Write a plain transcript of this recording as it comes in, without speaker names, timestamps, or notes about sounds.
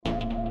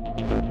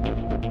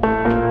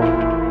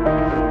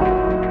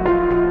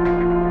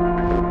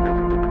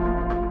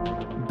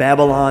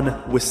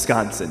Babylon,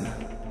 Wisconsin.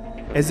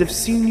 As if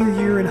senior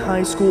year in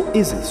high school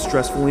isn't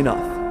stressful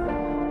enough.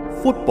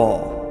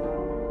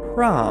 Football,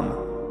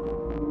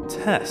 prom,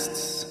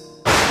 tests.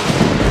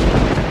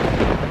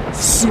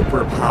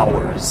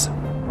 Superpowers.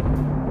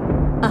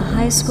 A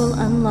high school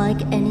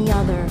unlike any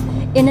other,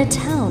 in a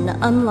town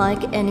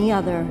unlike any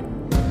other.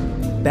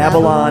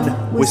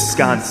 Babylon,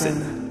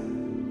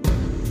 Wisconsin.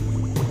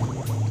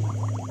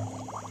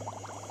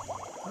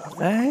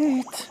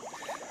 Alright.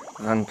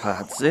 Run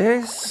part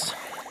this.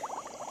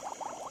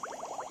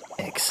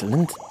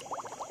 Excellent.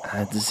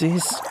 Add this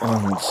and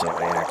the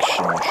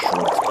reaction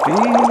should be...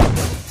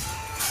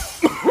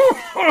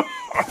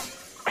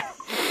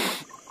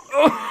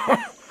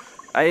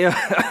 I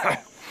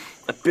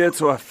appear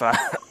to have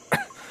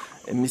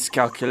a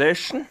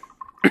miscalculation.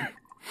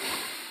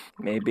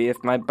 Maybe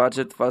if my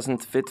budget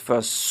wasn't fit for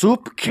a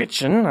soup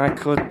kitchen, I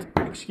could...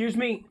 Excuse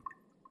me,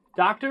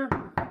 Doctor?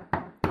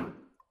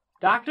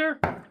 Doctor?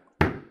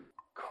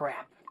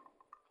 Crap.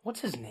 What's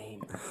his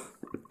name?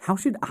 How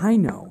should I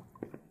know?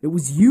 It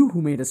was you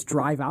who made us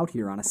drive out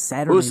here on a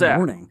Saturday Who's there?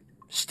 morning.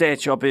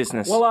 State your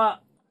business. Well,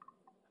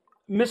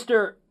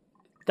 Mr.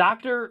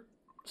 Doctor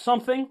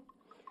something?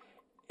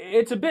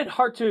 It's a bit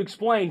hard to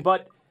explain,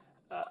 but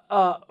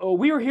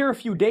we were here a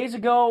few days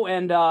ago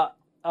and,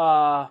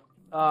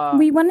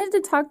 We wanted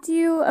to talk to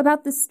you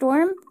about the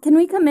storm. Can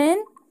we come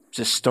in?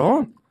 The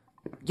storm?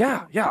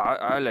 Yeah,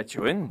 I'll let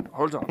you in.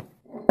 Hold on.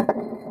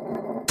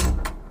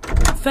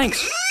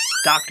 Thanks,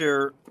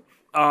 Doctor,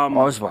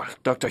 Oswald.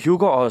 Dr.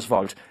 Hugo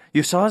Oswald.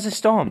 You saw the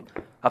storm.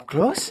 Up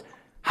close?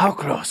 How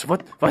close?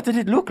 What did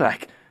it look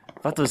like?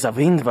 What was the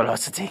wind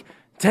velocity?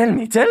 Tell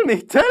me!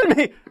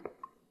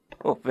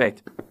 Oh,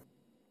 wait.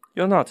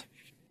 You're not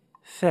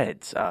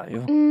feds, are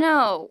you?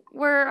 No,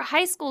 we're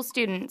high school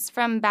students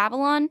from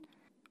Babylon.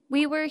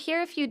 We were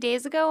here a few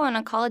days ago on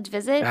a college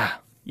visit.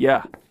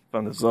 Yeah,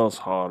 one of those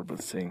horrible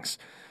things.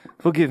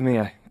 Forgive me,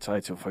 I try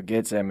to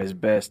forget them as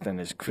best and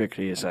as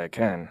quickly as I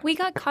can. We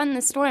got caught in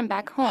the storm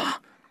back home.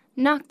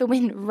 Knocked the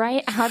wind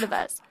right out of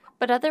us.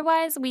 But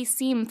otherwise, we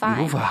seem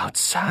fine. You were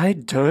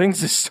outside during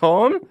the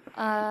storm?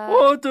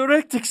 Oh,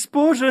 direct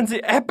exposure in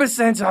the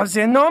epicenter of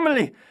the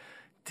anomaly.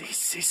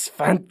 This is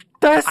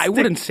fantastic. I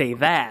wouldn't say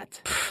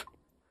that.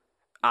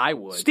 I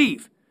would.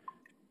 Steve,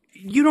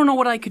 you don't know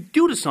what I could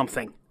do to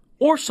something.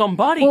 Or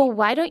somebody. Well,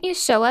 why don't you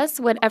show us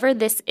whatever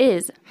this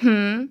is,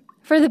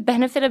 For the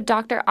benefit of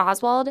Dr.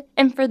 Oswald,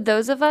 and for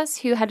those of us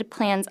who had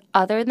plans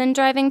other than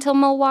driving till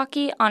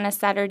Milwaukee on a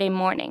Saturday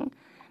morning.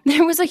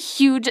 There was a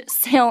huge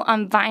sale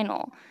on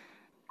vinyl.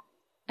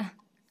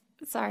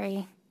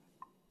 Sorry.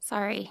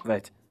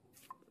 Wait.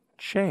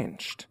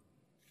 Changed?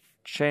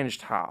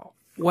 Changed how?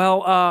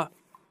 Well,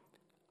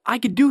 I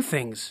could do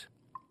things.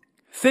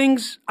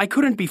 Things I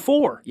couldn't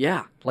before.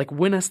 Yeah, like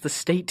win us the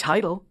state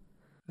title.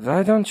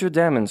 Why don't you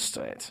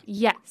demonstrate?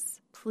 Yes,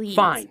 please.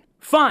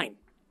 Fine.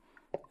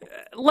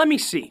 Let me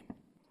see.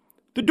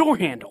 The door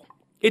handle.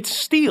 It's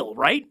steel,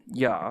 right?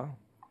 Yeah,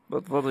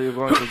 but what are you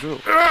going to do?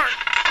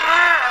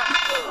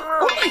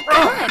 Oh my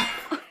God!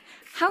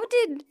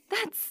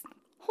 That's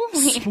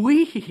holy.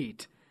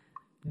 Sweet.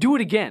 Do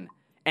it again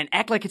and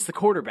act like it's the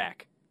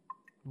quarterback,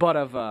 but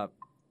of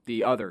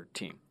the other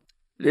team.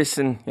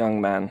 Listen, young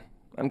man,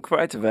 I'm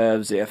quite aware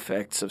of the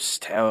effects of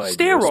steroids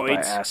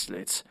by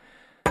athletes.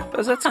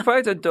 But that's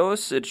quite a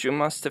dosage you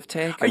must have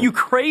taken. Are you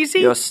crazy?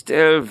 You're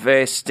still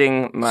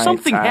wasting my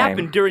Something time.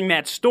 happened during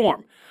that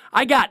storm.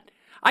 I got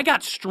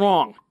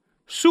strong.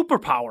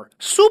 Superpower.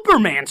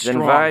 Superman strong.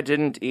 Then why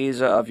didn't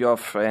either of your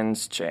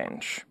friends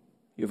change?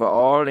 You were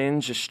all in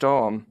the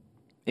storm.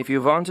 If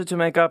you wanted to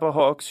make up a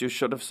hoax, you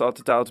should have thought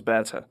it out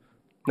better.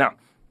 Now,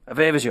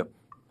 away with you.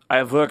 I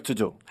have work to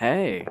do.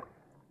 Hey,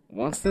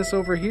 what's this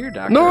over here,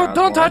 Dr. No, Oswald?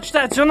 don't touch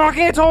that! You're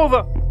knocking it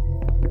over!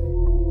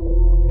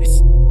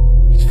 It's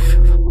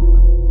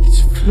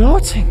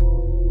floating.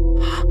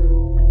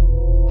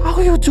 How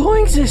are you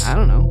doing this? I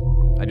don't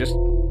know. I just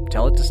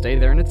tell it to stay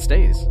there and it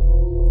stays.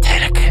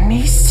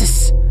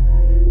 Telekinesis!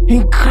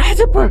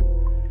 Incredible!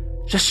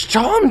 The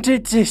storm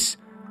did this!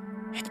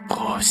 It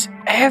proves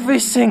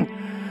everything!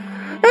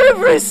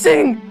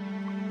 Everything!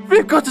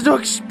 We've got to do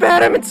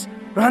experiments!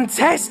 Run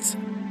tests!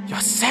 Your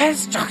cell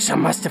structure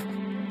must have...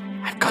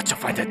 I've got to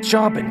find a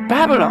job in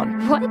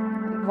Babylon! What?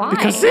 Why?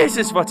 Because this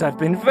is what I've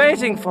been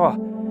waiting for!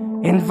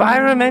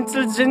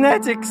 Environmental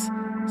genetics!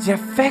 The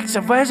effects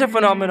of weather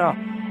phenomena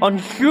on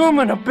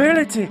human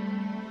ability!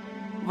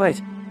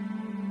 Wait,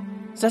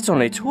 that's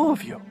only two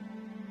of you.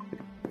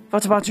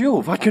 What about you?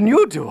 What can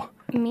you do?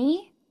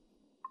 Me?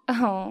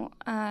 Oh,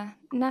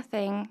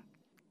 nothing.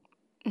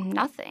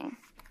 Nothing.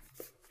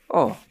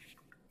 Oh.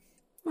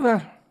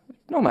 Well,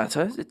 no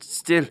matter. It's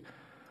still...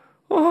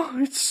 Oh,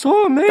 it's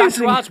so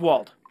amazing. Dr.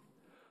 Oswald.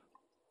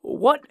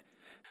 What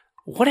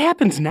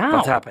happens now?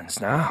 What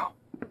happens now?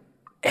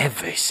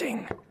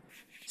 Everything.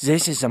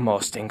 This is the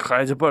most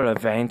incredible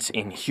event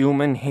in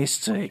human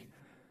history.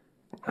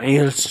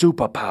 Real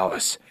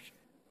superpowers.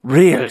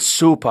 Real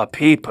super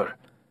people.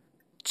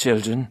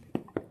 Children,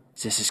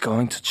 This is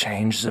going to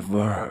change the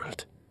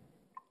world.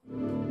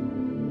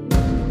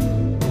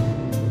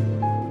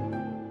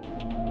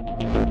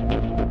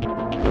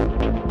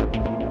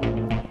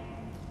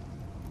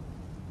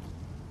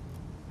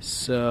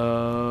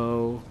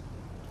 So,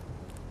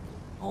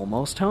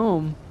 almost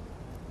home.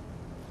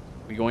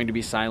 We going to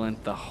be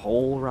silent the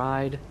whole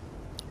ride?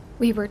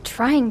 We were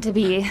trying to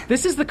be.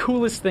 This is the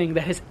coolest thing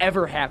that has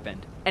ever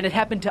happened, and it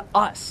happened to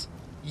us.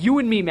 You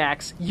and me,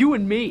 Max. You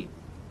and me.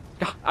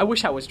 I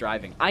wish I was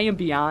driving. I am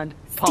beyond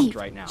pumped Steve,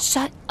 right now.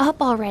 Shut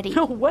up already.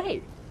 No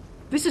way.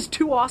 This is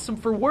too awesome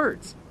for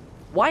words.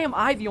 Why am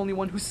I the only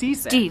one who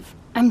sees that? Steve,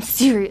 I'm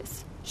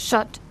serious.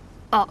 Shut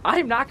up. I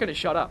am not going to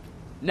shut up.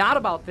 Not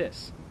about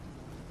this.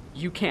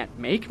 You can't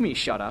make me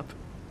shut up.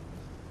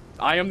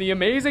 I am the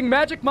amazing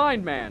Magic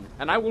Mind Man,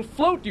 and I will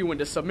float you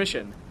into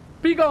submission.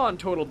 Be gone,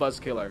 total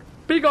buzzkiller.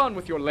 Be gone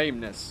with your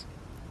lameness.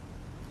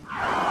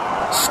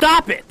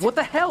 Stop it! What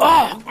the hell?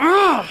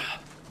 Oh,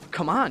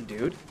 Come on,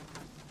 dude.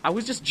 I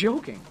was just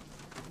joking.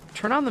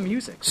 Turn on the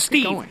music. Let's get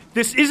Steve, going.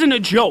 this isn't a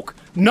joke.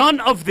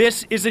 None of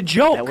this is a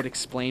joke. That would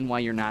explain why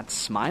you're not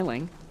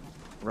smiling,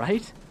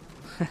 right?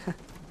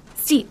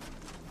 Steve,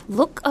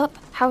 look up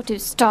how to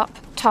stop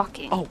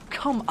talking. Oh,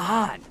 come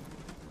on.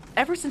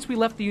 Ever since we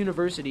left the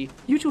university,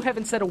 you two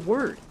haven't said a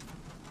word.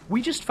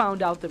 We just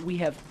found out that we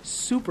have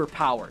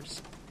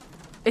superpowers.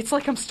 It's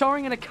like I'm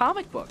starring in a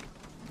comic book.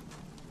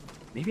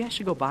 Maybe I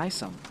should go buy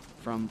some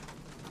from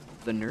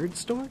the nerd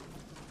store?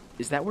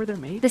 Is that where they're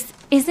made? This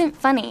isn't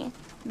funny.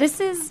 This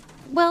is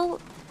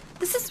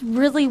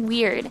really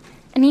weird,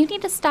 and you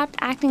need to stop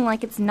acting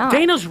like it's not.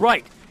 Dana's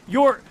right.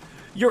 You're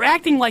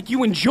acting like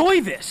you enjoy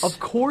this. Of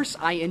course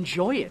I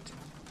enjoy it.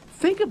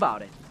 Think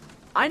about it.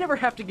 I never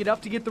have to get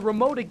up to get the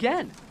remote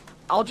again.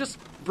 I'll just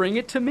bring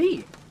it to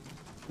me.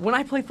 When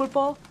I play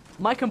football,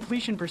 my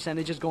completion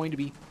percentage is going to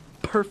be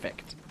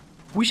perfect.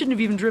 We shouldn't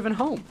have even driven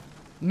home.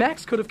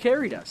 Max could have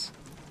carried us.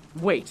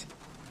 Wait,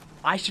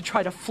 I should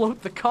try to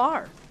float the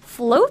car.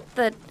 Float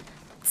the...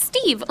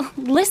 Steve,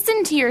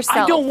 listen to yourself.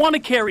 I don't want to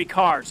carry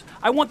cars.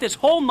 I want this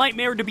whole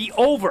nightmare to be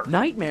over.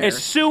 Nightmare?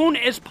 As soon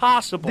as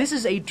possible. This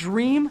is a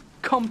dream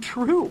come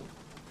true.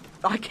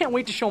 I can't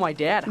wait to show my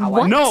dad how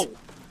What?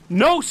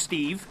 No,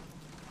 Steve.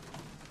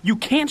 You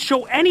can't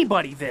show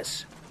anybody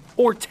this.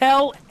 Or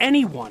tell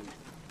anyone.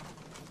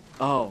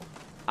 Oh,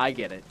 I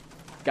get it.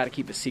 Gotta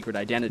keep a secret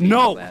identity and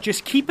all No, that.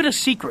 just keep it a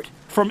secret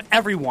from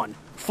everyone.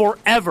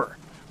 Forever.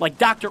 Like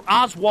Dr.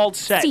 Oswald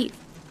said. Steve,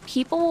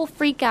 people will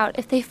freak out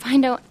if they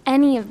find out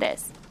any of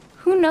this.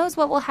 Who knows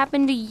what will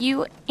happen to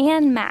you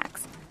and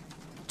Max?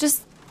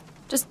 Just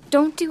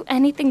don't do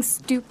anything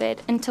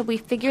stupid until we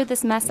figure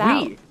this mess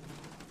out. We?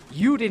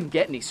 You didn't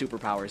get any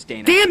superpowers,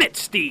 Dana. Damn it,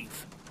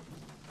 Steve!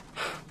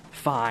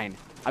 Fine.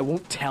 I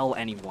won't tell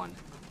anyone.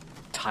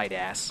 Tight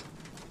ass.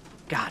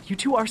 God, you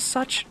two are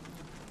such...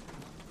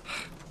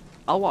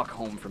 I'll walk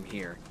home from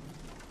here.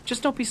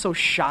 Just don't be so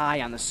shy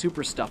on the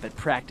super stuff at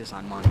practice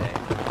on Monday.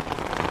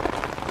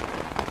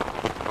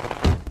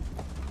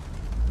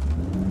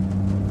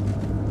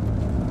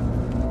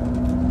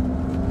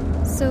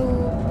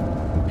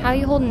 So, how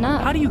you holding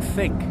up? How do you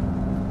think?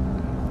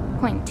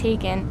 Point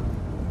taken.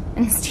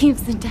 And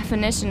Steve's the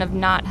definition of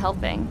not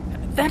helping.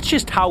 That's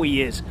just how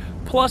he is.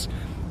 Plus,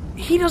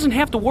 he doesn't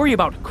have to worry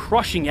about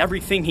crushing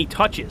everything he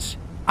touches.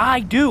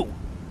 I do.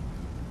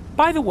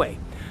 By the way,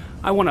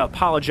 I want to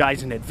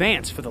apologize in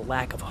advance for the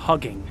lack of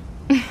hugging.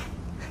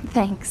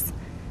 Thanks.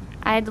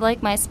 I'd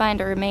like my spine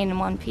to remain in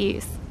one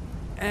piece.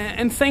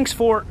 And thanks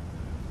for,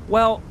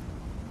 well,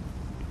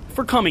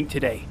 for coming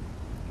today.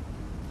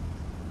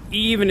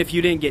 Even if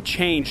you didn't get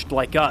changed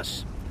like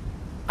us.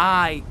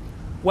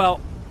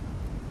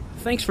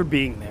 Thanks for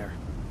being there.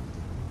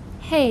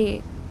 Hey,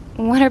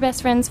 what are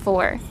best friends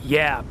for?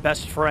 Yeah,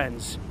 best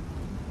friends.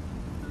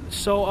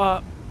 So,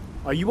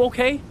 are you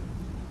okay?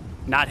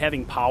 Not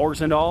having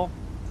powers and all?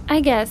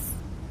 I guess.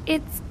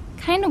 It's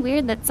kind of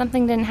weird that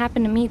something didn't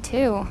happen to me,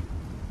 too.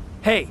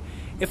 Hey,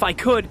 if I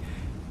could,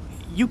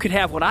 you could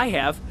have what I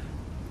have.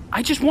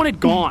 I just want it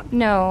gone.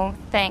 No,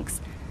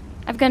 thanks.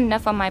 I've got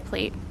enough on my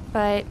plate,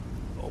 but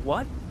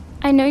What?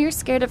 I know you're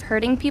scared of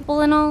hurting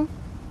people and all,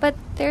 but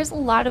there's a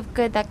lot of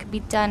good that could be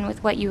done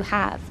with what you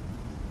have.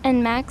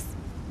 And Max,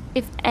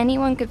 if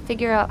anyone could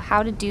figure out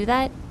how to do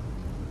that,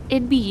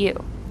 it'd be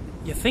you.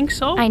 You think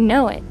so? I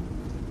know it.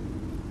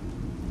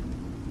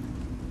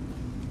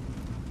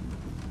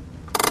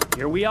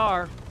 Here we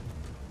are.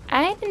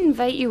 I'd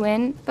invite you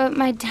in, but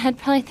my dad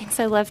probably thinks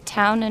I left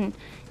town and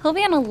he'll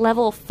be on a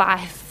level 5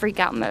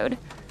 freakout mode.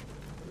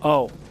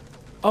 Oh,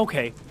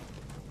 okay.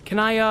 Can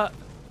I,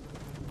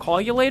 call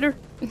you later?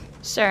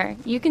 Sure,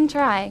 you can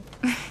try.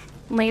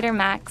 Later,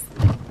 Max.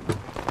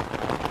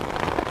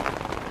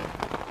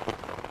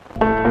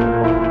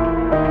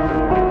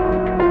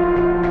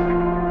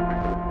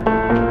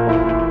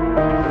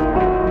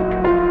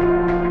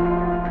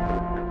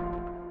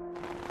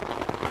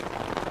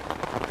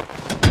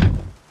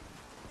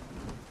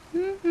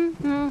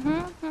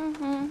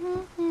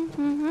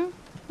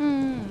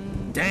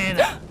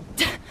 Dana!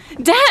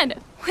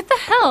 Dad! What the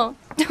hell?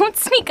 Don't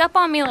sneak up on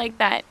on me like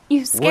that.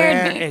 You scared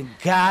Where me. in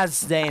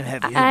God's name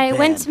have you I been?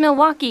 went to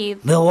Milwaukee.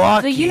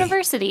 Milwaukee? The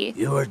university.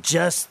 You were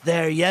just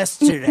there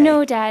yesterday.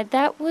 No, Dad,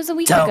 that was a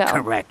week Don't ago.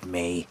 correct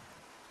me.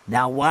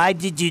 Now, why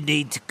did you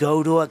need to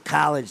go to a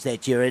college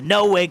that you're in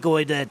no way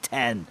going to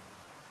attend?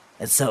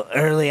 And so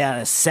early on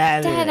a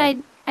Saturday.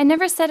 Dad, I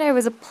never said I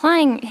was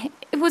applying.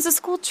 It was a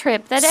school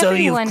trip that so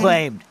everyone... you've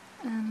claimed.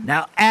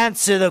 Now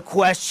answer the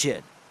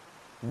question.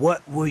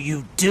 What were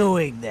you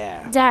doing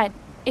there? Dad,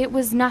 it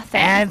was nothing.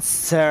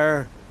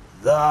 Answer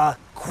the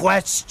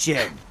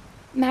question.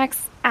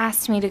 Max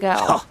asked me to go.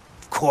 Oh,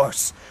 of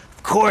course.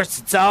 Of course,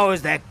 it's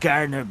always that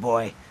Gardner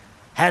boy.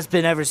 Has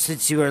been ever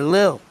since you were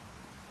little.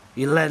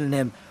 You letting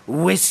him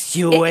whisk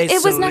you away so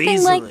It was nothing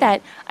easily. like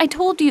that. I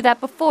told you that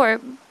before.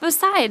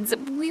 Besides,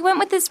 we went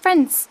with his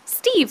friend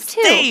Steve,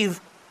 too.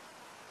 Steve?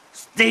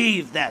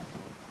 Steve, that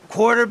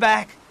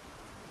quarterback?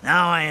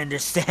 Now I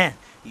understand.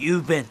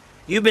 You've been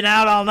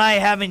out all night,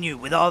 haven't you,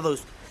 with all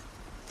those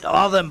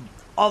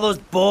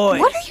boys.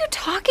 What are you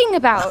talking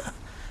about?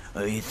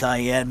 Oh, you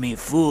thought you had me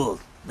fooled.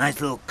 Nice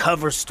little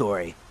cover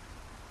story.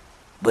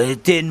 But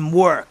it didn't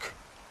work.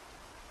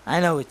 I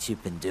know what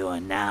you've been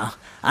doing now.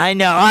 I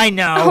know.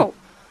 Oh,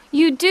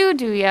 you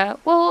do ya?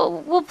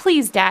 Well,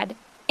 please, Dad,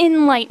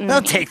 enlighten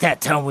Don't me. take that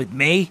tone with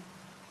me.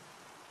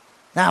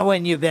 Not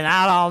when you've been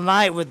out all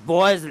night with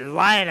boys and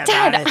lying about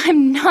Dad, it.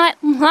 I'm not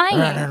lying.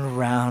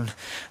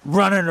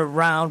 Running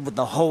around with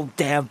the whole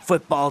damn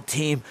football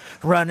team.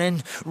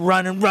 Running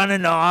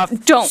off.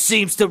 Don't.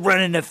 Seems to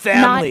run in the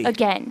family. Not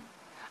again.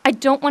 I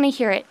don't want to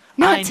hear it.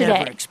 Not today. I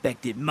never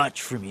expected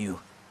much from you.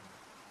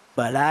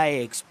 But I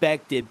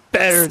expected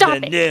better Stop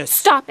than it. this.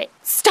 Stop it.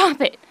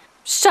 Stop it.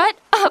 Shut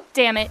up,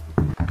 damn it.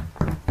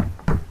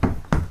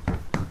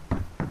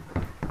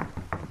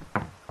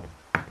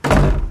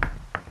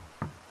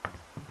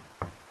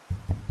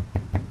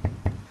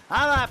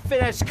 I'm not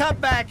finished. Come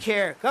back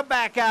here. Come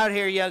back out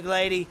here, young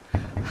lady.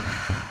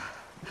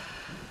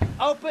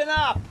 Open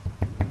up.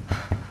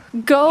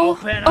 Go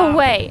Open up.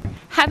 away.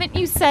 Haven't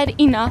you said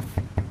enough?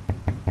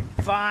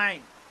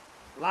 Fine.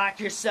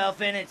 Lock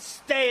yourself in and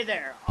stay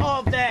there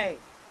all day.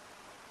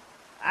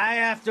 I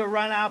have to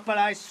run out, but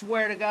I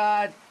swear to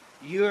God,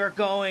 you're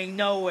going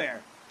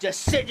nowhere.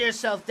 Just sit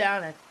yourself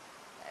down and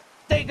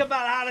think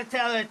about how to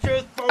tell the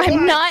truth for once.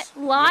 I'm not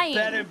lying. You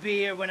better be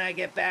here when I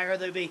get back or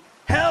there'll be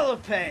hell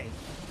to pay.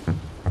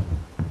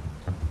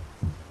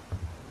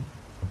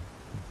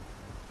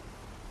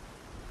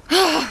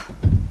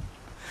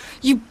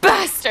 You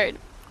bastard!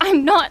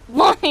 I'm not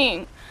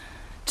lying!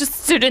 Just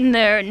sit in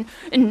there and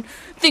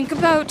think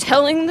about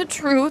telling the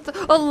truth,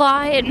 a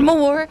lie, and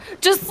more.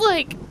 Just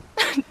like...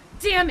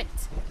 Damn it!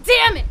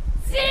 Damn it!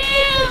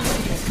 Damn!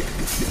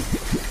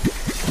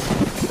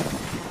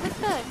 What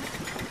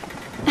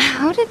the...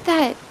 How did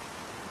that...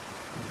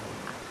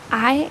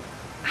 I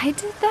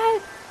did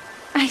that?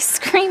 I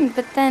screamed,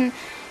 but then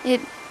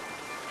it...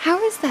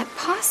 How is that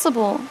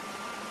possible?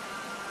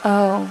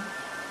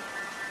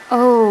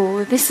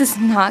 Oh, this is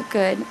not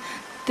good.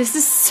 This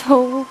is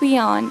so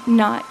beyond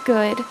not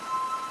good.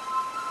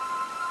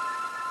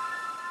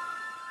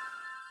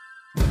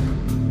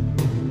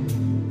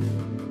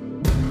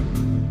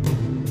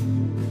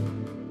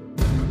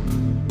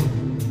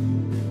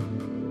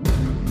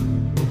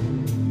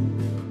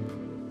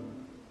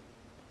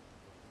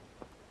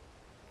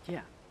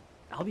 Yeah,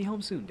 I'll be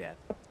home soon, Dad.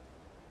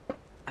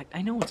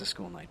 I know it's a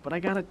school night, but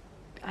I gotta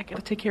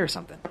take care of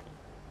something.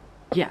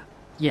 Yeah,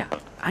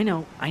 I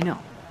know.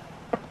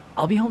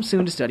 I'll be home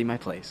soon to study my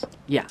place.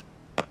 Yeah.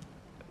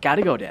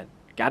 Gotta go, Dad.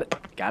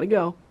 Gotta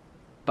go.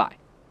 Bye.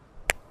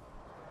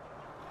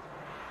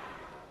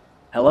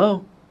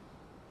 Hello?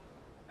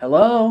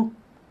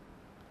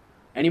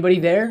 Anybody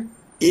there?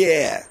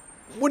 Yeah.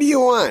 What do you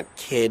want,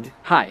 kid?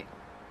 Hi.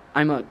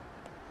 I'm,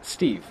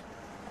 Steve.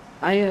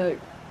 I,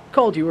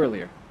 called you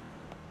earlier.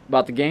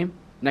 About the game?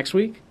 Next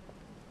week?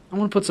 I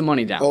want to put some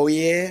money down. Oh,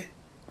 yeah?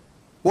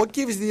 What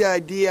gives the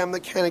idea I'm the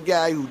kind of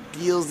guy who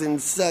deals in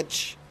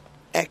such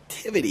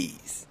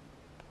activities?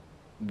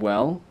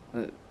 Well,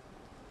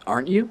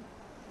 aren't you?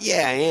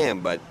 Yeah, I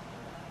am, but,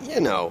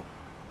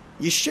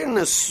 you shouldn't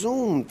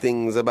assume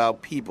things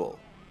about people.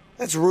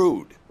 That's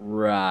rude.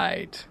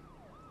 Right.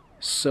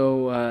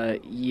 So,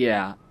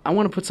 yeah. I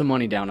want to put some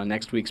money down on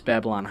next week's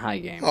Babylon High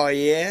game. Oh,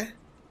 yeah?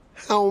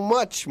 How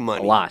much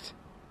money? A lot.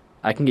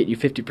 I can get you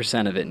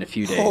 50% of it in a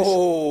few days.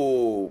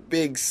 Oh,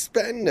 big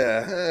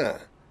spender, huh?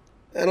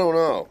 I don't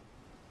know.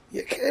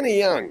 You're kind of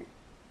young.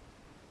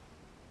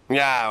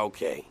 Yeah,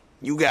 okay.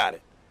 You got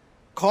it.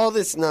 Call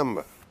this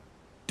number.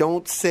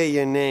 Don't say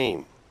your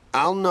name.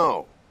 I'll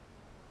know.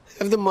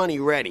 Have the money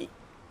ready.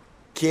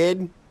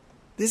 Kid,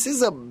 this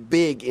is a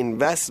big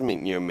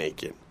investment you're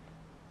making.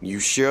 You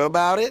sure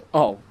about it?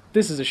 Oh,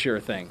 this is a sure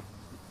thing.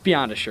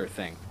 Beyond a sure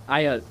thing.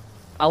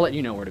 I'll let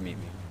you know where to meet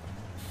me.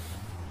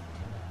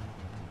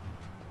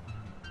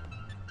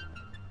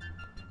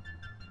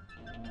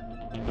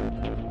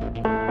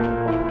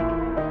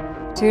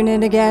 Tune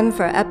in again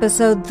for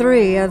episode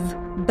 3 of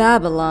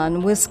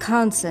Babylon,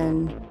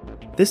 Wisconsin.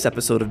 This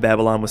episode of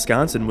Babylon,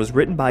 Wisconsin was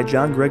written by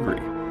John Gregory,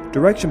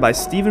 Direction by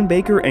Stephen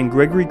Baker and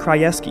Gregory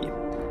Krajewski.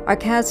 Our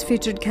cast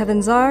featured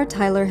Kevin Czar,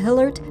 Tyler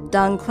Hillert,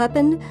 Don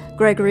Kleppen,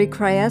 Gregory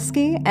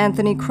Krajewski,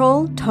 Anthony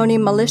Kroll, Tony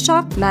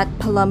Malishok, Matt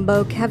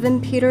Palumbo,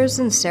 Kevin Peters,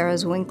 and Sarah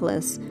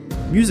Zwinklis.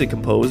 Music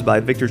composed by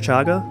Victor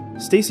Chaga,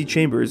 Stacy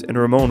Chambers, and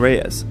Ramon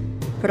Reyes.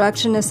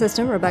 Production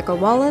assistant Rebecca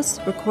Wallace,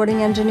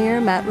 recording engineer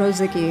Matt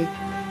Rozicki,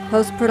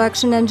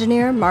 post-production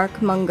engineer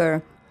Mark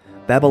Munger.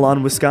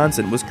 Babylon,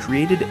 Wisconsin was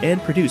created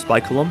and produced by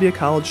Columbia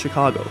College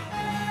Chicago.